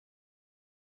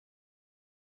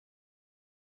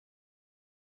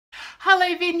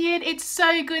Hello Vineyard, it's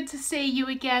so good to see you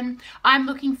again. I'm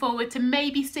looking forward to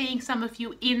maybe seeing some of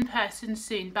you in person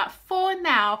soon, but for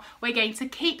now we're going to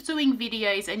keep doing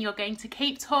videos and you're going to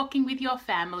keep talking with your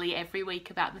family every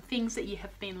week about the things that you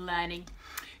have been learning.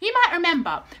 You might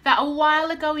remember that a while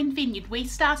ago in Vineyard we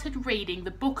started reading the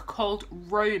book called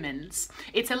Romans.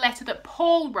 It's a letter that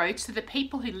Paul wrote to the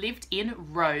people who lived in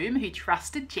Rome, who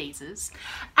trusted Jesus,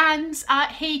 and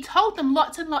he told them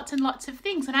lots and lots and lots of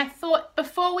things. And I thought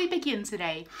before we begin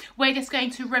today, we're just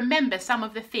going to remember some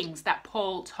of the things that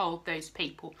Paul told those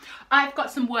people. I've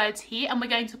got some words here and we're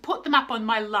going to put them up on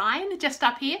my line just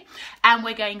up here, and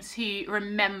we're going to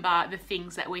remember the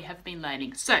things that we have been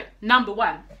learning. So, number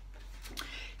one.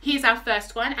 Here's our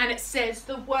first one, and it says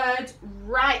the word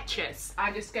righteous.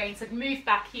 I'm just going to move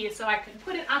back here so I can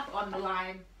put it up on the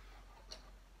line.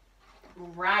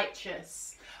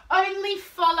 Righteous. Only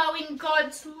following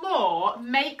God's law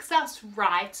makes us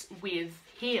right with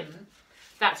Him.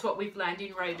 That's what we've learned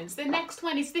in Romans. The next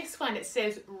one is this one. It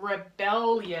says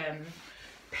rebellion.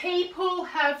 People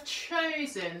have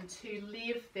chosen to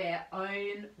live their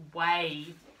own way.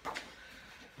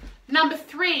 Number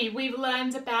 3, we've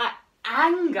learned about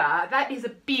anger. That is a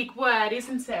big word,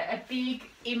 isn't it? A big,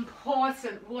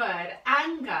 important word.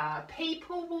 Anger.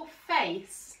 People will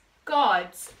face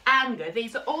God's anger.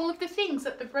 These are all of the things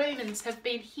that the Romans have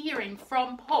been hearing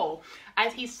from Paul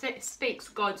as he speaks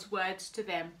God's words to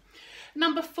them.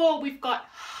 Number 4, we've got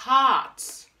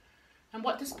heart. And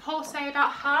what does Paul say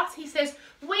about heart? He says,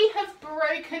 we have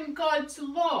broken God's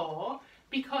law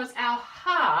because our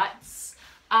hearts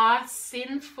are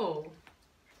sinful.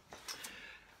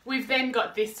 We've then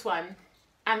got this one,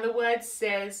 and the word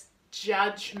says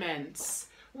judgments.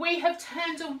 We have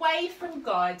turned away from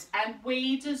God and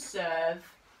we deserve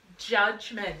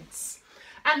judgments.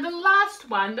 And the last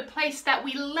one, the place that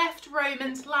we left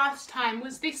Romans last time,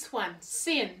 was this one,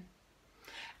 sin.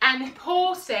 And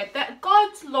Paul said that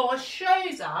God's law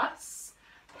shows us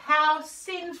how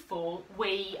sinful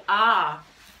we are.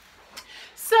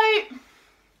 So,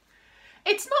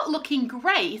 it's not looking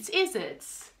great, is it?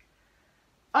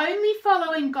 Only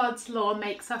following God's law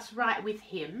makes us right with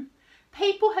Him.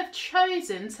 People have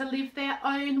chosen to live their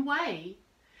own way.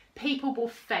 People will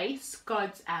face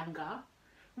God's anger.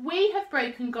 We have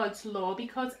broken God's law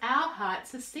because our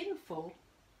hearts are sinful.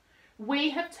 We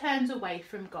have turned away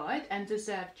from God and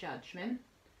deserve judgment.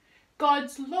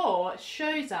 God's law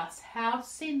shows us how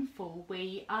sinful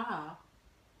we are.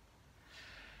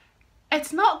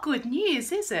 It's not good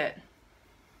news, is it?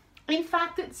 In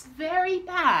fact, it's very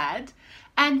bad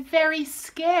and very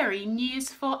scary news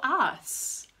for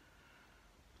us.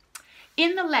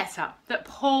 In the letter that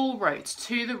Paul wrote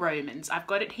to the Romans, I've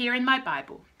got it here in my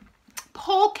Bible,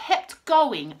 Paul kept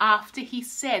going after he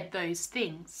said those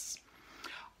things.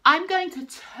 I'm going to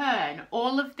turn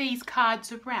all of these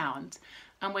cards around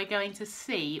and we're going to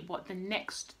see what the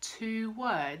next 2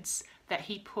 words that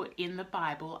he put in the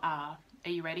Bible are.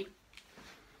 Are you ready?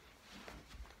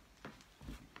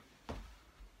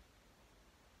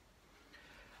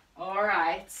 All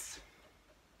right.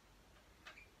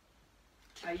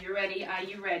 Are you ready? Are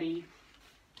you ready?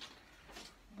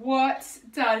 What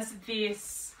does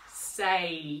this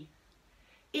say?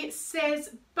 It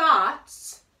says,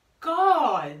 but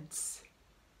God.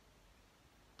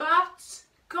 But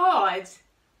God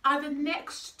are the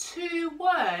next 2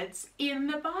 words in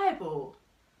the Bible.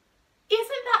 Isn't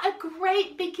that a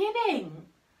great beginning?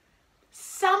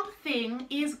 Something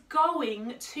is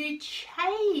going to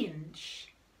change.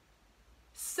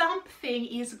 Something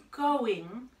is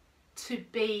going to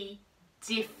be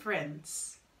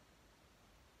different.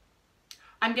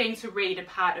 I'm going to read a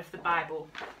part of the Bible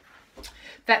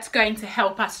that's going to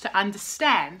help us to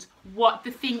understand what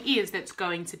the thing is that's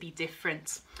going to be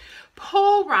different.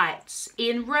 Paul writes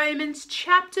in Romans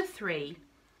chapter 3,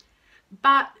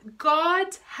 but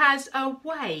God has a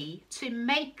way to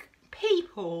make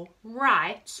people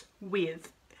right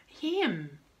with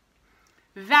Him.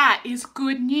 That is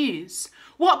good news.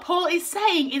 What Paul is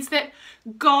saying is that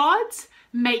God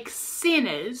makes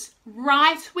sinners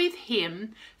right with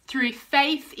Him through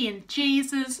faith in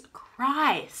Jesus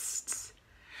Christ.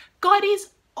 God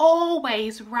is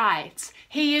always right.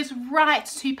 He is right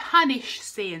to punish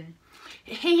sin.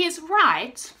 He is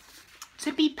right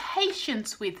to be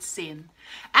patient with sin.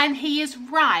 And He is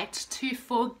right to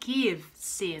forgive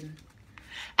sin.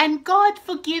 And God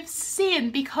forgives sin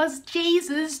because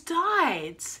Jesus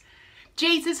died.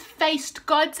 Jesus faced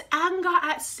God's anger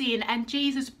at sin and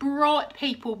Jesus brought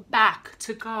people back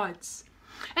to God.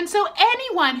 And so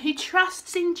anyone who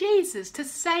trusts in Jesus to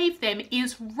save them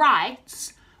is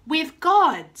right with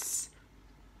God.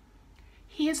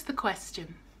 Here's the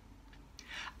question.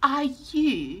 Are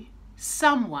you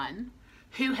someone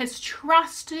who has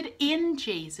trusted in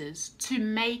Jesus to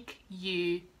make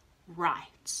you right?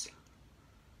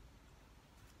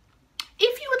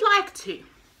 If you would like to,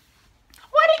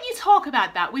 why don't you talk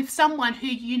about that with someone who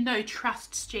you know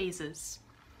trusts Jesus?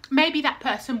 Maybe that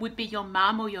person would be your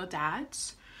mum or your dad.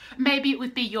 Maybe it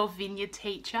would be your Vineyard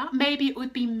teacher. Maybe it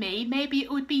would be me. Maybe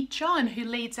it would be John who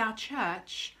leads our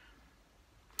church.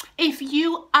 If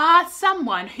you are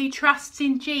someone who trusts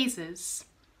in Jesus,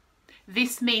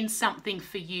 this means something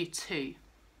for you too.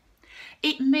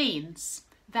 It means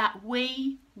that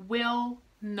we will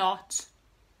not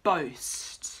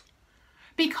boast,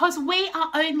 because we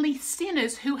are only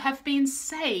sinners who have been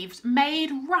saved,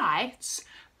 made right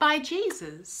by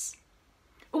Jesus.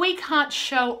 We can't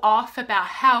show off about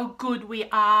how good we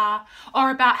are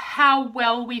or about how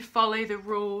well we follow the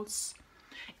rules.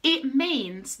 It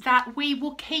means that we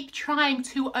will keep trying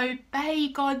to obey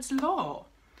God's law,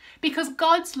 because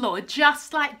God's law,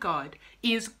 just like God,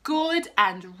 is good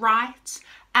and right,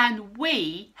 and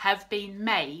we have been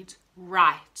made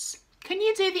right. Can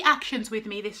you do the actions with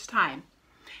me this time?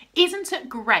 Isn't it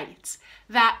great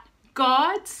that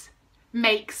God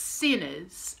makes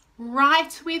sinners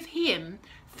right with him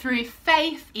through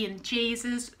faith in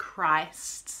Jesus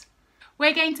Christ?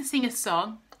 We're going to sing a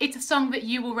song. It's a song that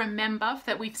you will remember,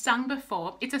 that we've sung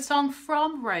before. It's a song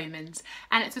from Romans,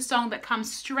 and it's a song that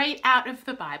comes straight out of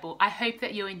the Bible. I hope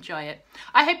that you enjoy it.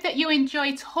 I hope that you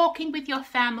enjoy talking with your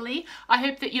family. I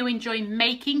hope that you enjoy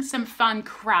making some fun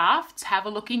crafts. Have a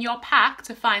look in your pack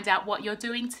to find out what you're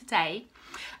doing today.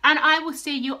 And I will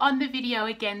see you on the video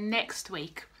again next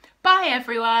week. Bye,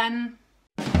 everyone.